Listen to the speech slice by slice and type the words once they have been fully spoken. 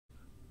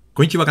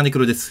こんにちは、金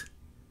黒です。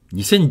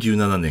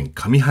2017年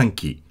上半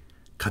期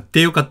買って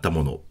よかった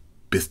もの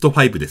ベスト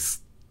5で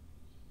す。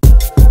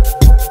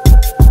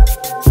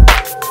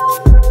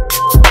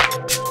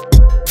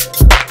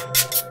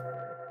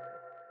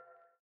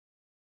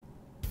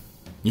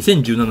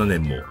2017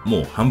年も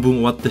もう半分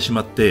終わってし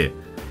まって、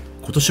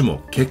今年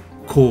も結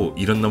構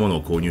いろんなもの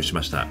を購入し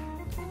ました。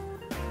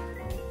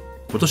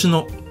今年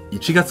の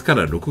1月か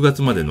ら6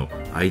月までの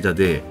間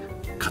で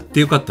買っ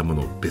てよかったも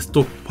のベス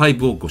ト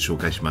5をご紹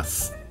介しま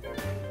す。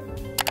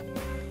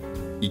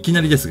いき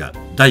なりですが、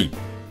第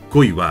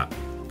5位は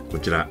こ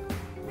ちら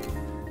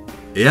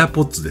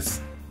AirPods で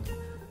す。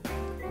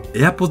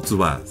 AirPods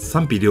は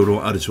賛否両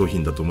論ある商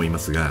品だと思いま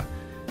すが、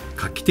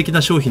画期的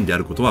な商品であ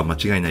ることは間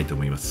違いないと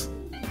思います。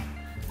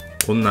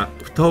こんな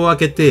蓋を開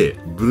けて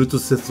Bluetooth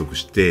接続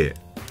して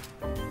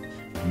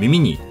耳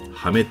に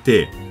はめ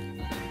て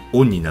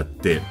オンになっ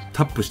て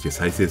タップして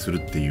再生す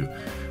るっていう、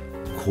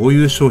こう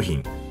いう商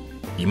品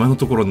今の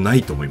ところな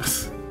いと思いま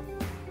す。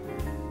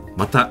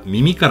また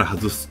耳から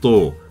外す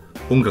と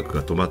音楽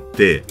が止まっ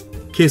て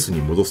ケース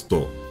に戻す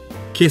と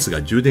ケース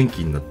が充電器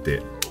になっ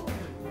て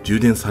充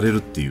電される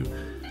っていう、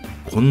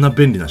こんな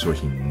便利な商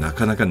品な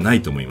かなかな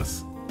いと思いま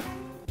す。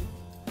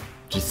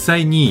実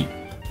際に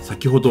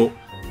先ほど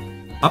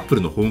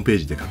Apple のホームペー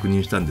ジで確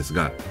認したんです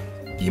が、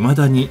未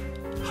だに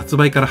発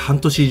売から半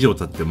年以上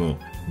経っても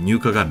入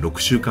荷が6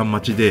週間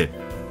待ちで、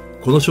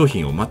この商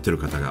品を待っている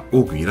方が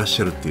多くいらっし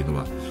ゃるっていうの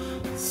は、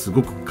す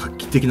ごく画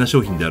期的な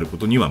商品であるこ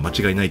とには間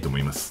違いないと思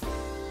います。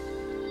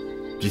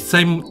実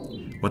際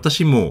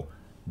私も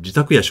自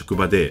宅や職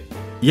場で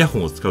イヤホ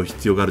ンを使う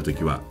必要があると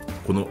きは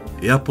この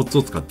AirPods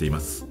を使っていま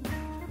す。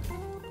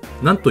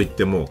なんといっ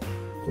ても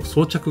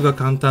装着が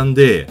簡単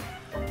で、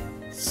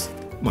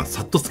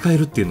さっと使え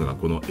るっていうのが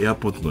この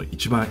AirPods の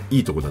一番い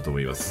いところだと思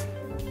います。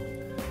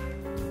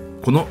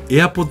この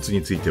AirPods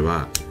について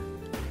は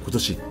今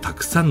年た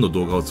くさんの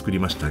動画を作り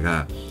ました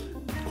が、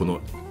こ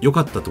の良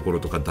かったところ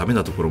とかダメ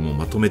なところも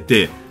まとめ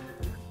て、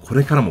こ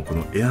れからもこ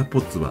の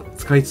AirPods は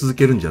使い続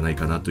けるんじゃない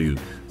かなという、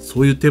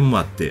そういう点も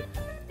あって、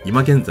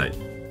今現在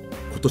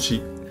今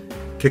年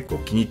結構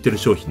気に入ってる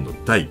商品の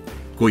第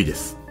5位で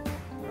す。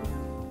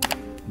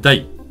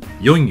第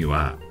4位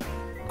は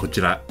こ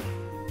ちら、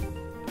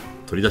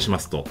取り出しま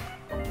すと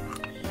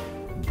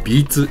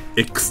Beats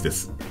X で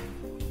す。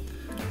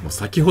もう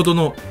先ほど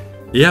の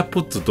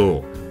AirPods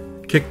と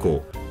結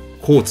構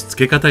コーツつ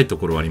けがたいと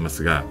ころはありま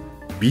すが、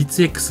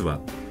 Beats X は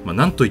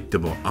なんといって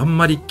もあん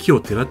まり奇を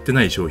てらって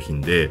ない商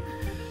品で、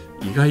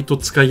意外と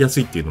使いや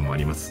すいっていうのもあ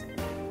ります。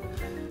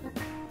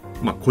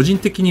個人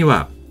的に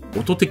は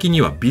音的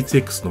には Beats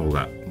X の方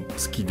が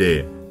好き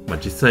で、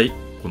実際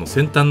この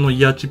先端のイ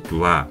ヤーチップ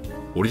は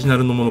オリジナ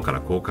ルのものから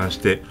交換し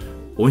て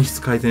音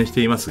質改善し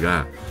ています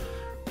が、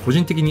個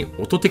人的に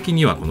音的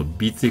にはこの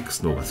Beats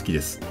X の方が好き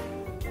です。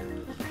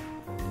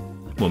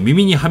もう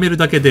耳にはめる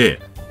だけ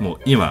でもう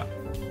今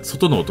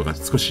外の音が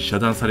少し遮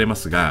断されま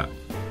すが、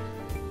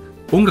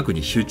音楽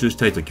に集中し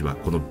たいときは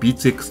この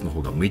Beats X の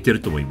方が向いてる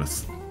と思いま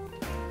す。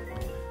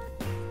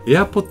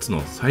AirPods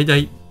の最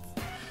大、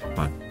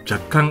若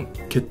干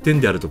欠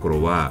点であるとこ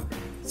ろは、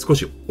少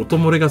し音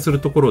漏れがする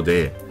ところ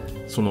で、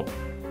その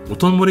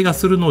音漏れが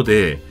するの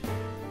で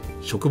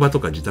職場と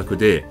か自宅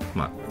で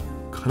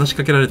話し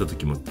かけられた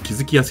時も気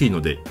づきやすいの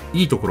で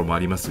いいところもあ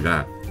ります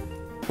が、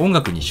音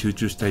楽に集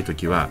中したい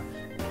時は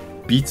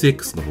Beats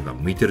X の方が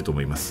向いてると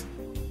思います。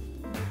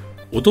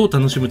音を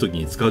楽しむ時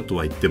に使うと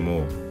は言って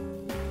も、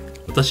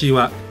私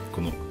は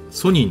この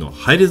ソニーの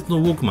ハイレゾの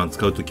ウォークマン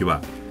使う時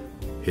は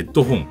ヘッ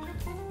ドホン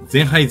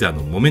ゼンハイザー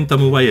のモメンタ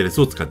ムワイヤレス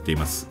を使ってい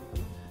ます。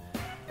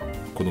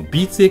この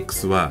Beats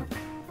X は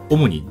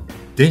主に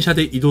電車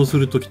で移動す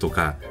る時と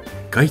か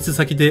外出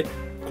先で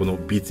この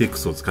Beats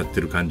X を使っ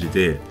てる感じ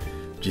で、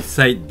実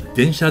際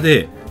電車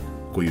で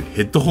こういう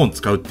ヘッドホン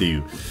使うってい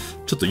う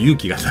ちょっと勇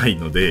気がない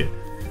ので、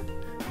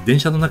電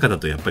車の中だ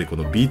とやっぱりこ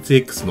の Beats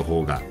X の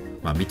方が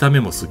見た目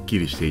もすっき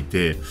りしてい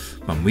て、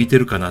向いて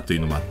るかなという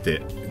のもあっ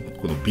て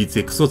この Beats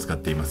X を使っ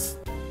ています。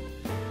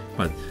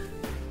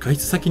外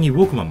出先にウ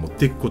ォークマン持っ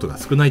ていくことが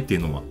少ないってい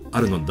うのも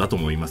あるのだと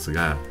思います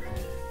が、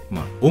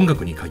音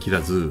楽に限ら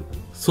ず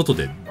外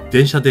で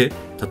電車で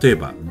例え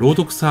ば朗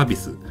読サービ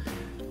ス、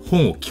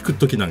本を聞く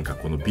ときなんか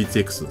この Beats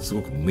X す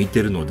ごく向い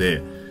てるの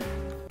で、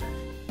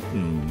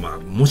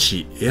も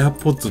し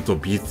AirPods と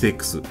Beats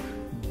X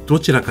ど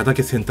ちらかだ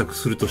け選択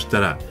するとした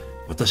ら、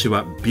私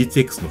は Beats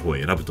X の方を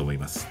選ぶと思い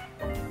ます。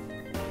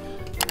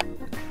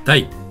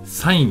第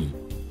3位に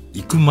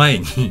行く前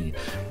に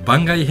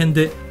番外編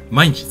で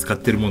毎日使っ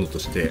ているものと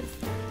して、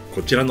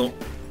こちらの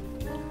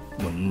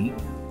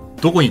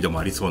どこにでも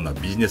ありそうな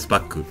ビジネスバ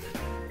ッグ、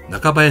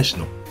中林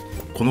の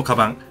このカ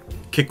バン、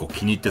結構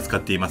気に入って使っ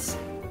ています。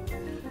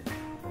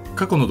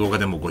過去の動画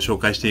でもご紹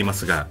介していま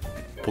すが、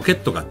ポケッ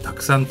トがた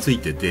くさんつい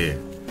てて、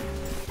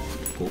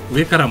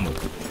上からも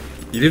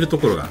入れると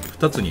ころが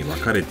2つに分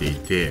かれてい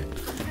て、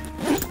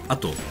あ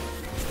と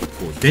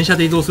電車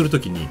で移動すると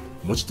きに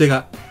持ち手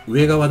が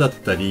上側だっ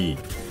たり、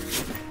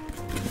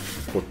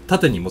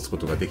縦に持つこ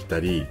とができた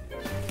り、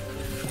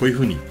こういう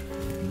ふうに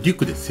リュッ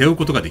クで背負う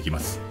ことができま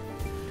す。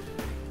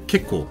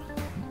結構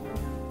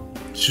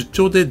出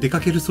張で出か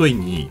ける際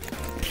に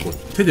こ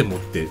う手で持っ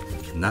て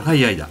長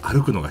い間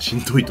歩くのがし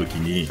んどい時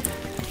に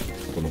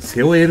この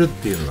背負えるっ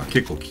ていうのが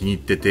結構気に入っ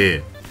て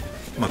て、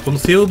この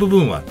背負う部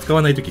分は使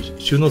わない時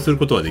収納する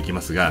ことはでき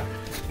ますが、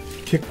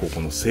結構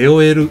この背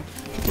負える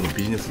この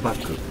ビジネスバ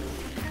ッグ、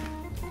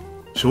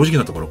正直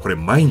なところこれ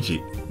毎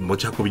日持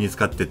ち運びに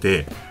使って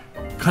て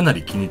かな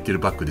り気に入ってる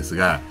バッグです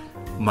が、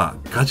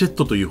ガジェッ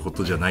トというこ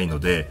とじゃないの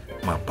で、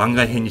番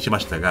外編にしま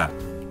したが、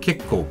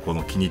結構こ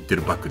の気に入って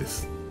るバッグで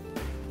す。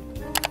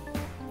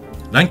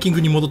ランキン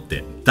グに戻っ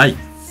て第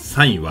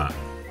3位は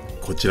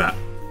こちら、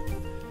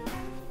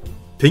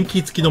テンキ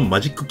ー付きのマ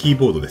ジックキー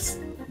ボードで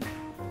す。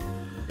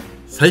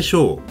最初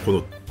こ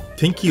の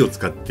テンキーを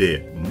使っ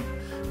て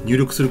入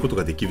力すること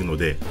ができるの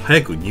で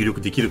早く入力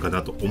できるか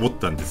なと思っ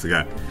たんです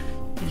が、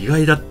意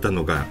外だった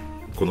のが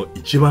この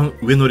一番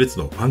上の列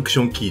のファンクシ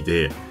ョンキー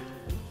で、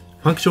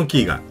ファンクションキ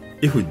ーが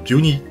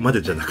F12 ま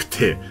でじゃなく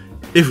て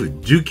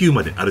F19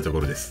 まであるとこ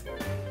ろです。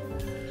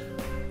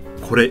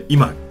これ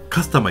今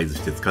カスタマイズ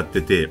して使っ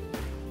てて、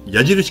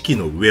矢印キー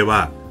の上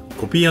は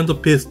コピー&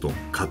ペースト、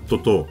カット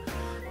と、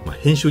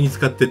編集に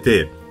使って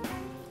て、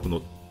こ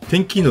のテ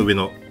ンキーの上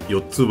の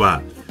4つ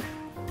は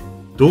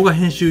動画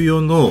編集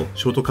用の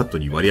ショートカット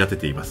に割り当て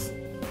ています。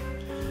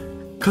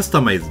カス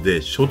タマイズ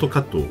でショート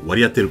カットを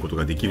割り当てること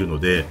ができるの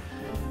で、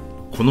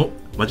この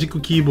マジック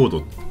キーボー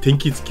ドテン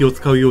キー付きを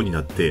使うようにな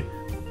って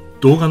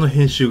動画の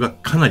編集が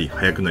かなり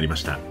早くなりま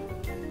した。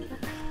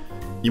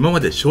今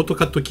までショート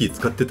カットキー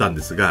使ってたん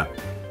ですが、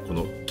こ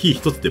のキー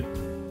一つで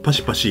パ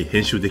シパシ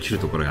編集できる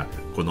ところが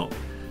この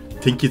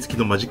テンキー付き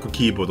のマジック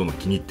キーボードの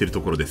気に入っている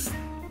ところです。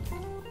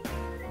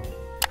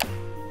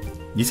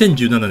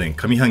2017年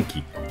上半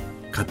期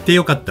買って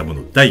よかったも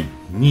の第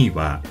2位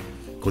は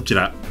こち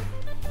ら、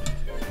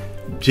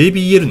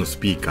 JBL のス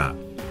ピーカ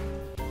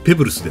ーペ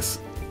ブルスで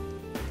す。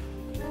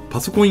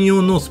パソコン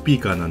用のスピー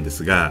カーなんで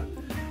すが、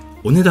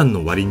お値段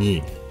の割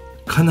に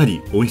かな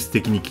り音質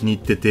的に気に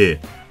入って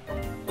て、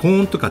高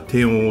音とか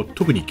低音を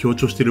特に強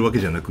調しているわけ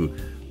じゃなく、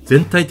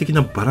全体的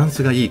なバラン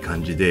スがいい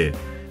感じで、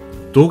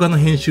動画の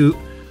編集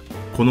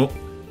この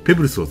ペ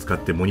ブルスを使っ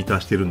てモニター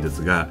してるんで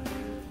すが、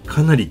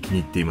かなり気に入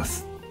っていま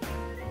す。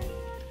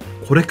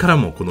これから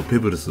もこのペ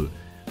ブルス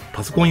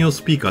パソコン用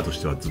スピーカーとし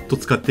てはずっと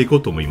使っていこ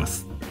うと思いま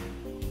す。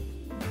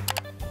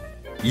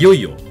いよ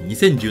いよ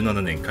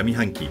2017年上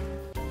半期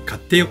買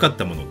ってよかっ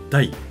たもの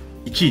第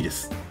1位で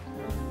す。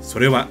そ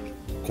れは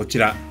こち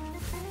ら、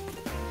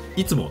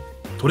いつも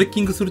トレッ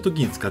キングするとき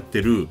に使っ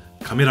てる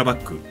カメラバ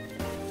ッグ、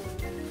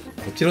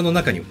こちらの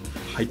中に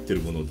入ってる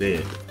もの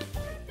で、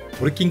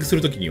トレッキングす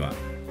るときには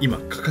今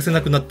欠かせ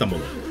なくなったも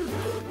の、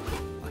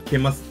開け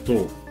ます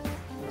と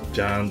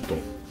じゃーんと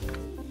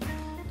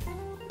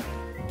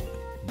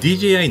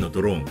DJI の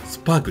ドローンス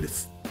パークで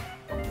す。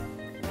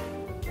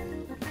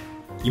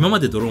今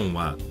までドローン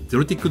はゼ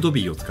ロティックド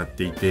ビーを使っ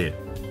ていて、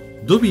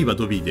ドビーは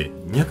ドビーで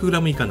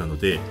 200g 以下なの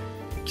で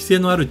規制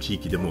のある地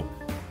域でも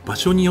場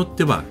所によっ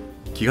ては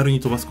気軽に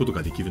飛ばすこと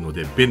ができるの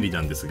で便利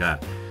なんですが、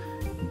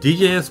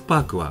 DJI スパ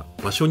ークは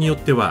場所によっ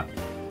ては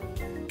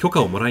許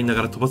可をもらいな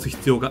がら飛ばす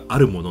必要があ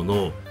るもの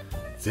の、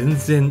全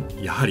然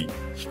やはり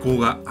飛行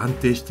が安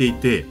定してい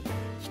て、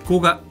飛行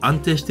が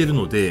安定している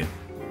ので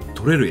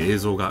撮れる映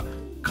像が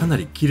かな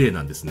り綺麗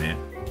なんですね。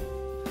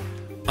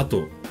あ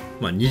と、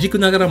二軸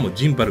ながらも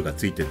ジンバルが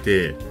ついて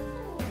て、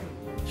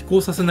飛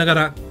行させなが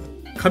ら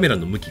カメラ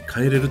の向き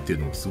変えれるっていう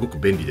のもすごく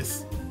便利で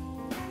す。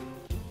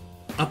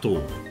あ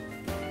と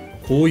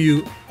こうい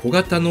う小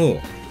型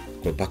の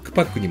バック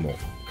パックにも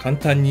簡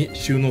単に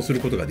収納する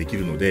ことができ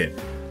るので、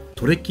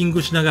トレッキン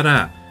グしなが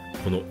ら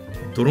この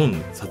ドロー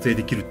ン撮影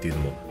できるっていう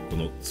のもこ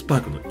のスパ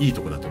ークのいい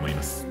ところだと思い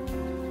ます。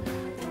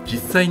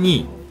実際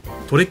に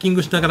トレッキン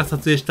グしながら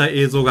撮影した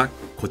映像が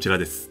こちら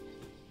です。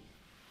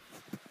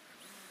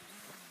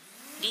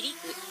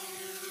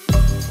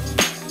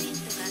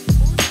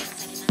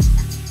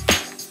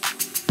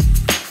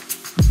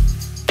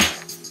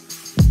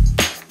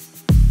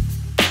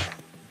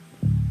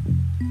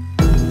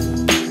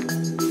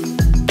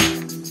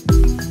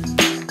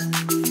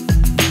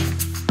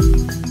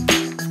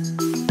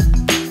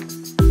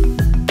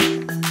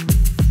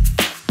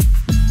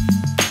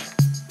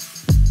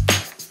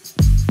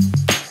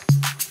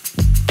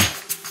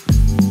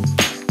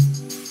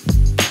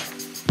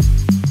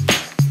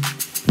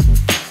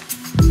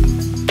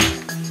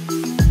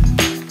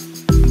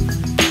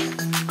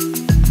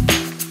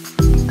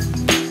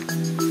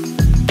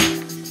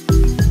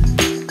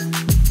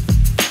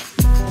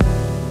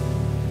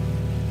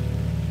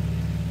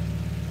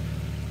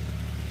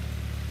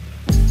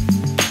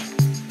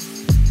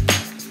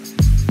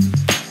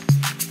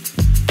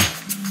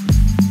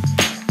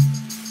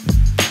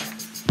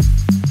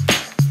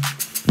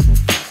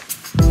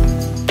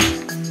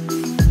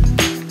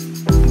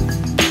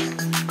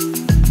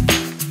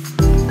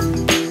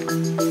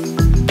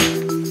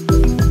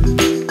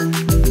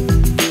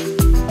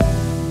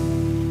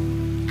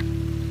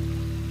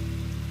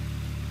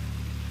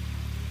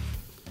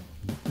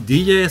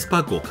DJI ス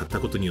パークを買っ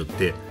たことによっ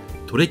て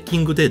トレッキ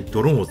ングで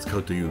ドローンを使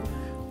うという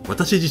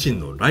私自身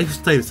のライフス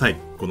タイルさえ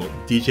この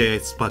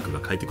DJI Spark が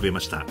変えてくれま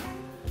した。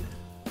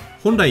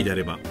本来であ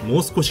れば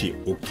もう少し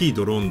大きい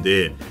ドローン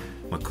で、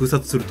空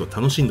撮すると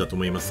楽しいんだと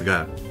思います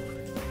が、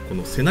こ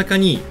の背中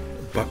に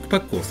バックパッ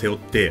クを背負っ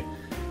て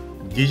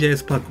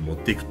DJI Spark 持っ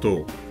ていく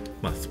と、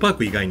スパー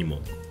ク以外にも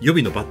予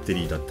備のバッテ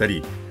リーだった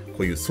り、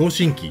こういう送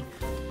信機、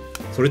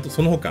それと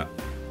その他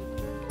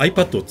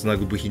iPad をつな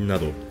ぐ部品な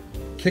ど、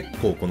結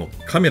構この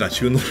カメラ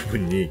収納部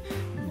分に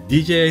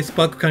DJI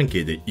Spark 関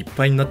係でいっ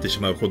ぱいになってし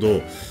まうほ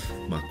ど、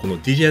この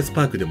DJI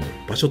Spark でも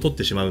場所取っ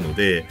てしまうの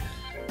で、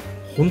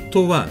本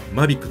当は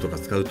Mavic とか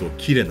使うと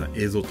綺麗な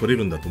映像撮れ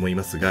るんだと思い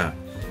ますが、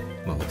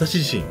私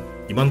自身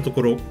今のと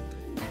ころ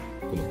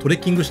このトレッ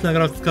キングしなが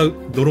ら使う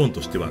ドローン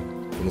としては、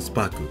このス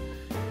パーク、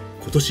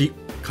今年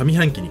上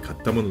半期に買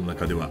ったものの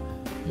中では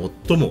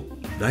最も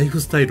ライ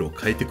フスタイルを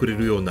変えてくれ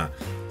るような、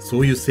そ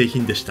ういう製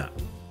品でした。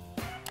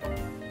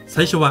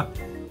最初は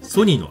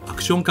ソニーのア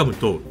クションカム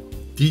と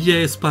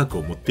DJI Spark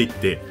を持って行っ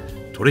て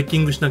トレッキ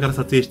ングしながら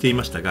撮影してい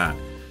ましたが、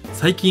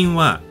最近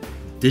は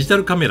デジタ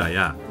ルカメラ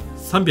や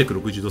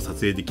360度撮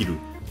影できる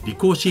リ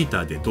コーシー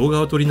ターで動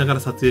画を撮りながら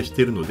撮影し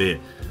ているので、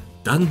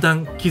だんだ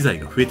ん機材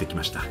が増えてき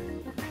ました。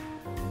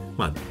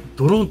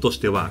ドローンとし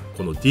ては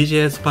この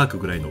DJI Spark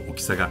ぐらいの大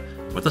きさが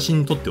私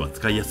にとっては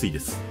使いやすいで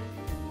す。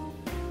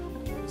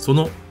そ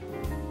の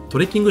ト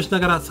レッキングしな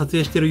がら撮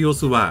影している様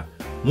子は、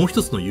もう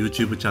一つの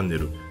YouTube チャンネ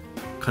ル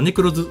金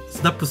黒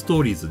スナップスト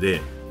ーリーズ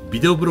で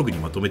ビデオブログに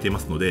まとめていま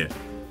すので、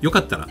よか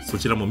ったらそ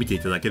ちらも見てい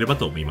ただければ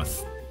と思いま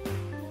す。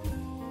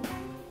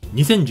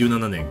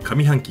2017年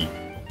上半期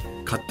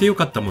買ってよ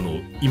かったもの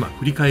を今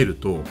振り返る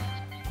と、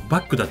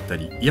バッグだった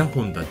りイヤ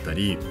ホンだった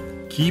り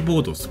キーボ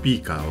ード、スピ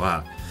ーカー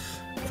は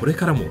これ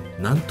からも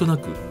なんとな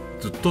く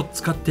ずっと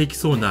使っていき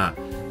そうな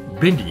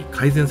便利に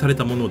改善され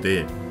たもの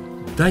で、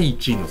第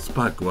1位のス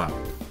パークは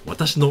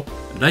私の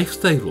ライフス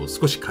タイルを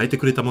少し変えて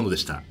くれたもので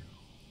した。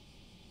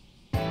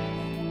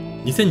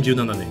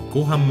2017年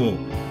後半も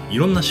い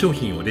ろんな商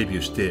品をレビュ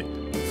ーして、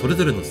それ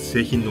ぞれの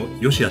製品の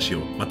良し悪しを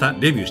また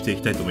レビューしてい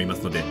きたいと思いま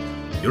すので、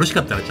よろし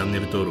かったらチャンネ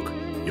ル登録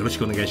よろし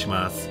くお願いし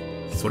ます。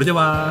それで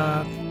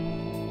は。